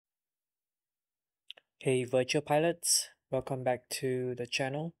Hey virtual pilots, welcome back to the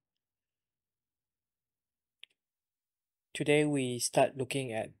channel. Today we start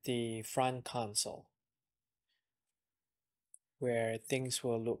looking at the front console where things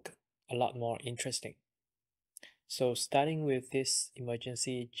will look a lot more interesting. So starting with this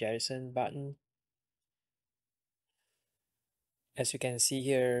emergency jettison button, as you can see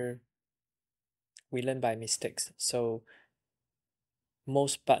here, we learn by mistakes. So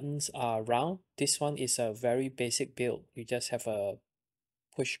most buttons are round. This one is a very basic build. You just have a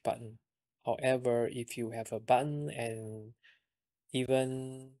push button. However, if you have a button and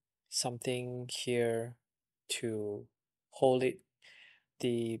even something here to hold it,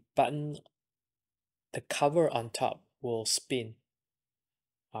 the button, the cover on top will spin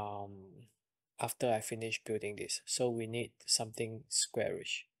after I finish building this. So we need something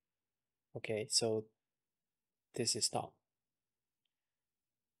squarish. Okay, so this is not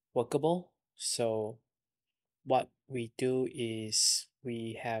workable. So what we do is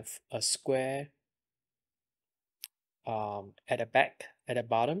we have a square at the back, at the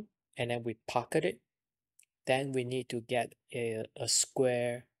bottom, and then we pocket it. Then we need to get a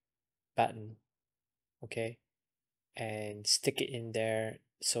square button, okay, and stick it in there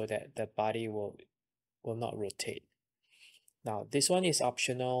so that the body will not rotate. Now this one is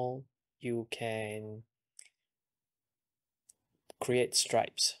optional. You can create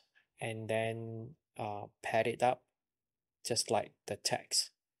stripes and then pad it up just like the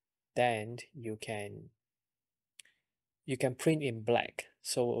text. Then you can print in black,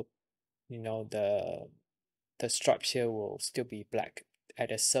 so you know the stripes here will still be black. At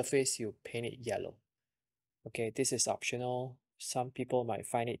the surface you paint it yellow. Okay, this is optional. Some people might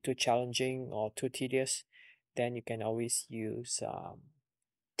find it too challenging or too tedious. Then you can always use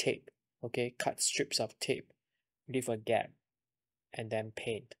tape. Okay, cut strips of tape, leave a gap, and then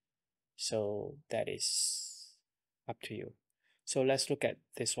paint. So that is up to you. So let's look at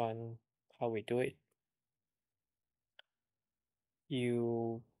this one, how we do it.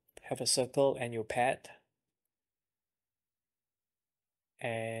 You have a circle and you pad,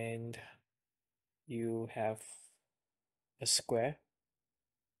 and you have a square,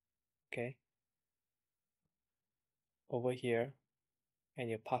 okay, over here, and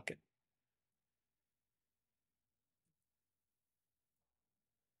you pocket.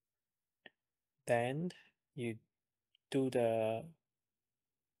 Then you do the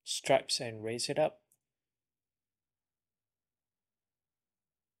stripes and raise it up.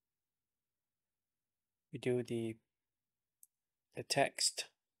 We do the text,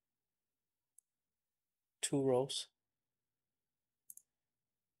 2 rows.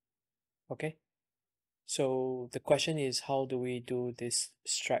 Okay, so the question is, how do we do this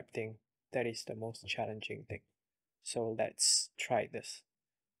stripe thing? That is the most challenging thing. So let's try this.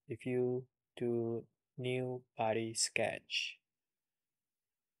 If you do new body sketch,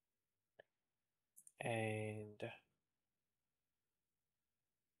 and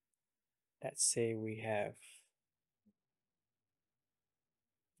let's say we have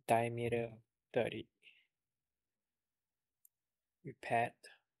diameter 30, we pad,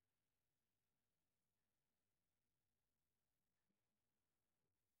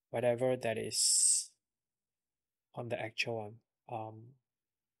 whatever that is on the actual one,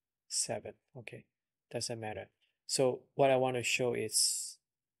 7. Okay, doesn't matter. So what I want to show is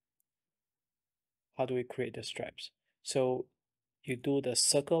how do we create the stripes. So you do the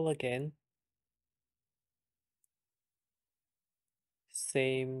circle again,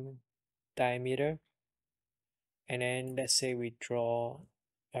 same diameter, and then let's say we draw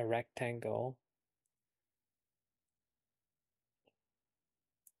a rectangle,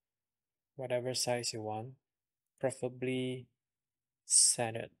 whatever size you want, preferably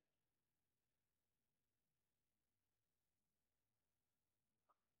centered.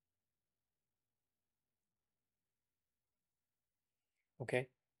 Okay,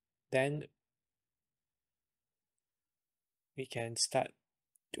 then we can start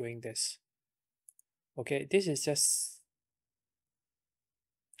doing this. Okay, this is just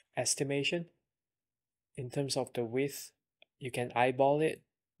estimation in terms of the width. You can eyeball it.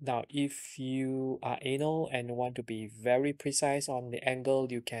 Now if you are anal and want to be very precise on the angle,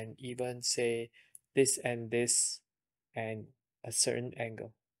 you can even say this and a certain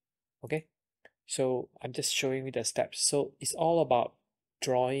angle. Okay, so I'm just showing you the steps. So it's all about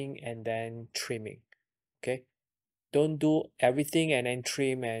drawing and then trimming. Okay, don't do everything and then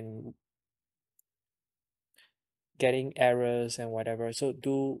trim and getting errors and whatever. So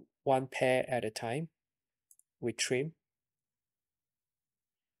do one pair at a time with trim.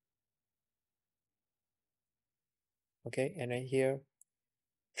 Okay, and then here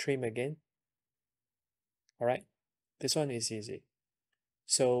trim again. All right, this one is easy.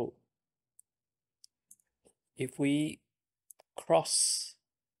 So if we cross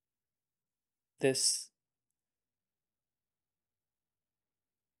this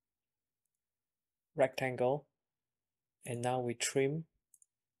rectangle and now we trim,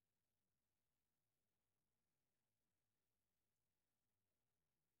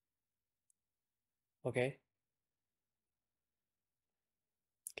 okay,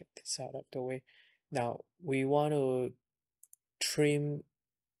 get this out of the way. Now we want to trim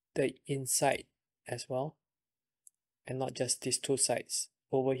the inside as well, and not just these two sides,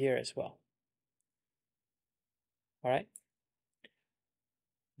 over here as well. All right,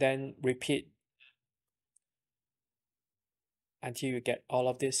 then repeat until you get all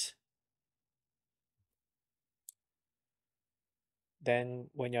of this. Then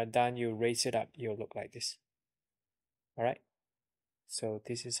when you're done, you raise it up, you'll look like this. All right, so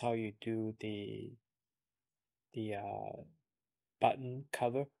this is how you do the button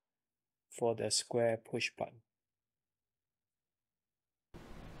cover for the square push button.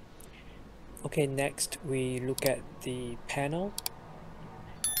 Okay, next we look at the panel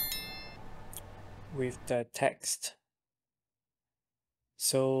with the text.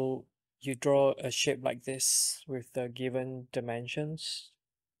 So you draw a shape like this with the given dimensions,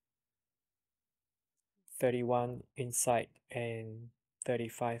 31 inside and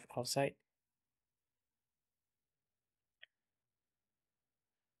 35 outside.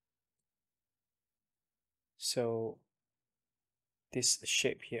 So this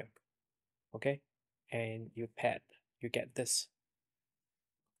shape here, okay, and you pad, you get this.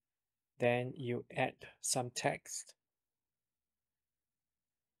 Then you add some text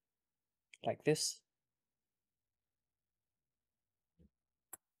like this.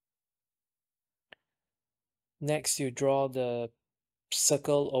 Next, you draw the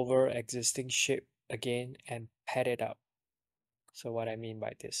circle over existing shape again and pad it up. So what I mean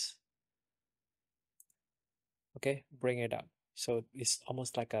by this, okay, bring it up. So it's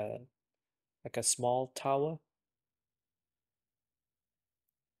almost like a small tower.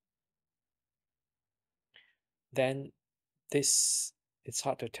 Then this, it's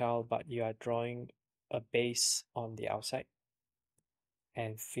hard to tell, but you are drawing a base on the outside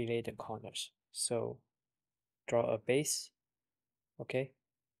and fillet the corners. So draw a base, okay,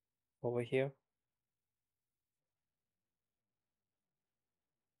 over here.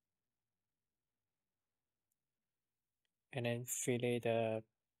 And then fillet the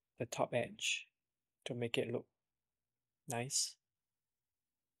top edge to make it look nice.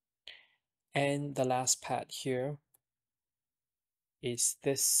 And the last part here is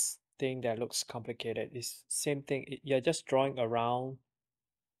this thing that looks complicated. It's same thing. You're just drawing around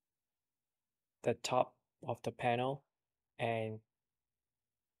the top of the panel and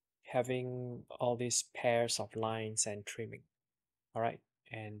having all these pairs of lines and trimming. All right,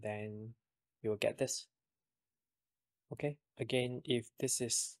 and then you'll get this. Okay, again, if this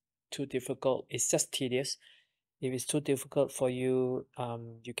is too difficult, it's just tedious. If it's too difficult for you,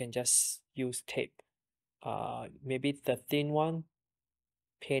 you can just use tape. Maybe the thin one,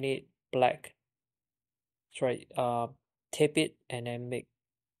 paint it black. Sorry, tape it and then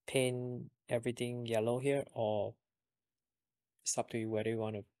paint everything yellow here, or it's up to you whether you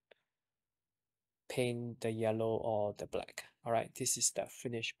want to paint the yellow or the black. All right, this is the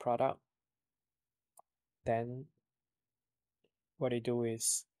finished product. Then what you do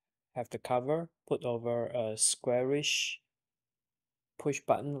is have the cover put over a squarish push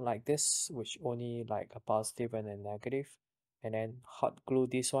button like this, which only like a positive and a negative, and then hot glue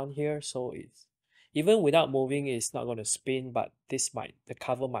this one here, so it's even without moving it's not going to spin, but the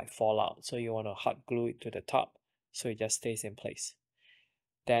cover might fall out, so you want to hot glue it to the top so it just stays in place.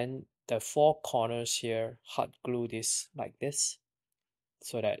 Then the four corners here, hot glue this like this,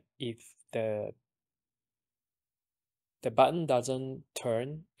 so that if the button doesn't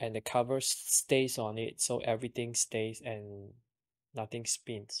turn and the cover stays on it, so everything stays and nothing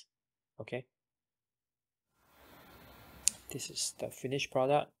spins. Okay, this is the finished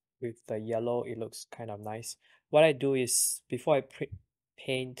product with the yellow. It looks kind of nice. What I do is before I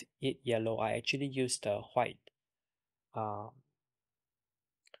paint it yellow, I actually use the white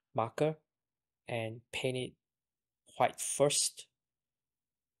marker and paint it white first.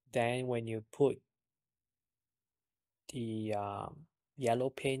 Then when you put the yellow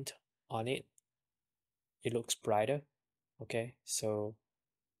paint on it, it looks brighter. Okay, so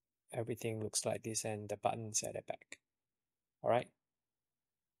everything looks like this and the buttons at the back. All right,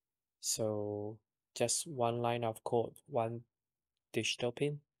 so just one line of code, one digital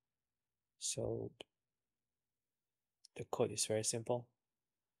pin. So the code is very simple.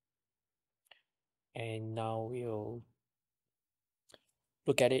 And now we'll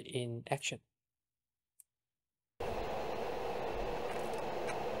look at it in action.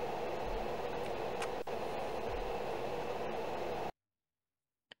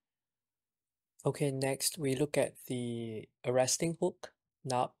 Okay, next we look at the arresting hook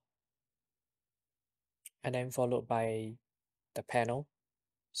knob, and then followed by the panel.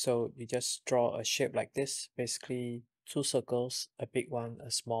 So you just draw a shape like this, basically two circles, a big one,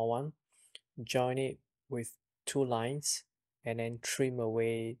 a small one, join it with two lines, and then trim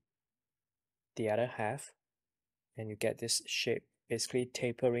away the other half, and you get this shape, basically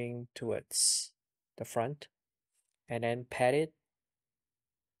tapering towards the front, and then pat it,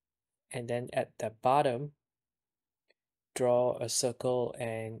 and then at the bottom draw a circle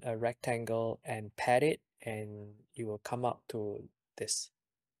and a rectangle and pat it, and you will come up to this.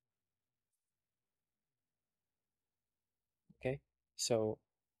 Okay, so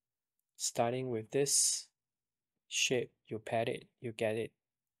starting with this shape, you pat it, you get it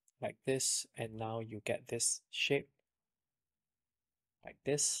like this, and now you get this shape like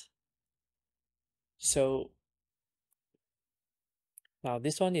this. So now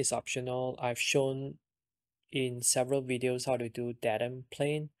this one is optional. I've shown in several videos how to do datum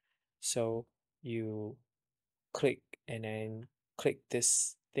plane. So you click and then click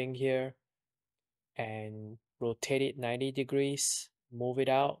this thing here and rotate it 90 degrees, move it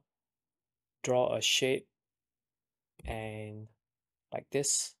out, draw a shape, and like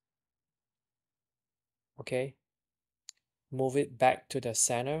this. Okay, move it back to the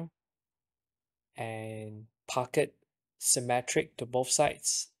center and park it symmetric to both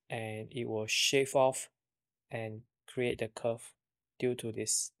sides, and it will shave off and create the curve due to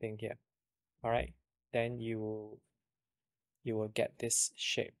this thing here. All right, then you will get this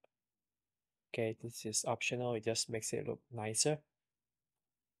shape. Okay, this is optional, it just makes it look nicer.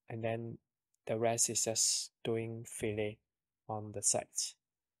 And then the rest is just doing fillet on the sides.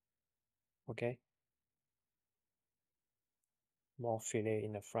 Okay, more fillet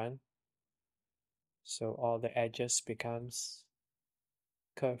in the front, so all the edges becomes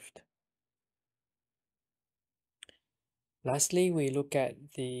curved. Lastly, we look at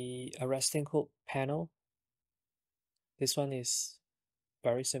the arresting hook panel. This one is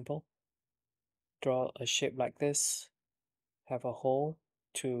very simple. Draw a shape like this, have a hole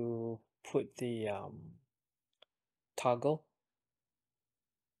to put the toggle,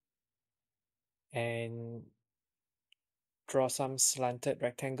 and draw some slanted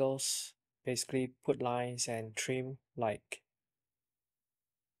rectangles, basically put lines and trim like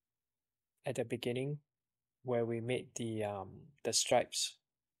at the beginning where we made the stripes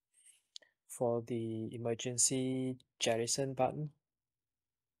for the emergency jettison button.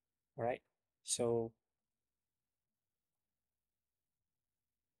 All right, so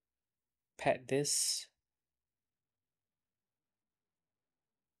pat this,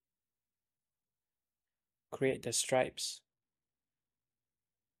 create the stripes,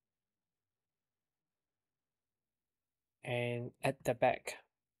 and at the back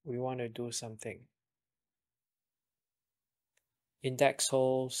we want to do something. Index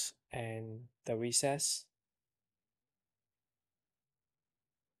holes and the recess,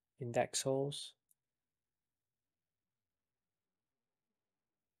 index holes,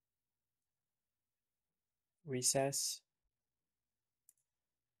 recess,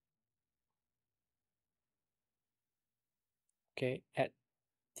 okay, add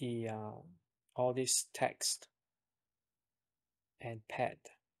the all this text and pad.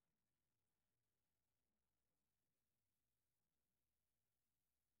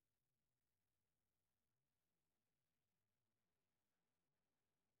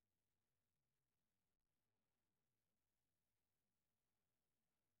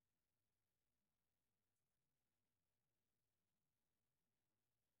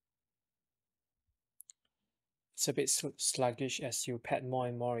 It's a bit sluggish. As you pad more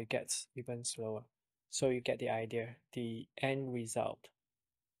and more, it gets even slower. So you get the idea. The end result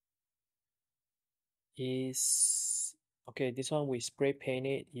is, okay, this one we spray paint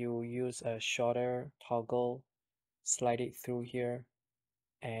it. You use a shorter toggle, slide it through here,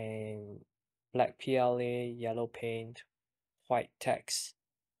 and black PLA, yellow paint, white text,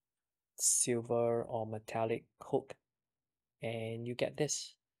 silver or metallic hook, and you get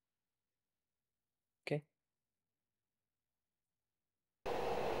this.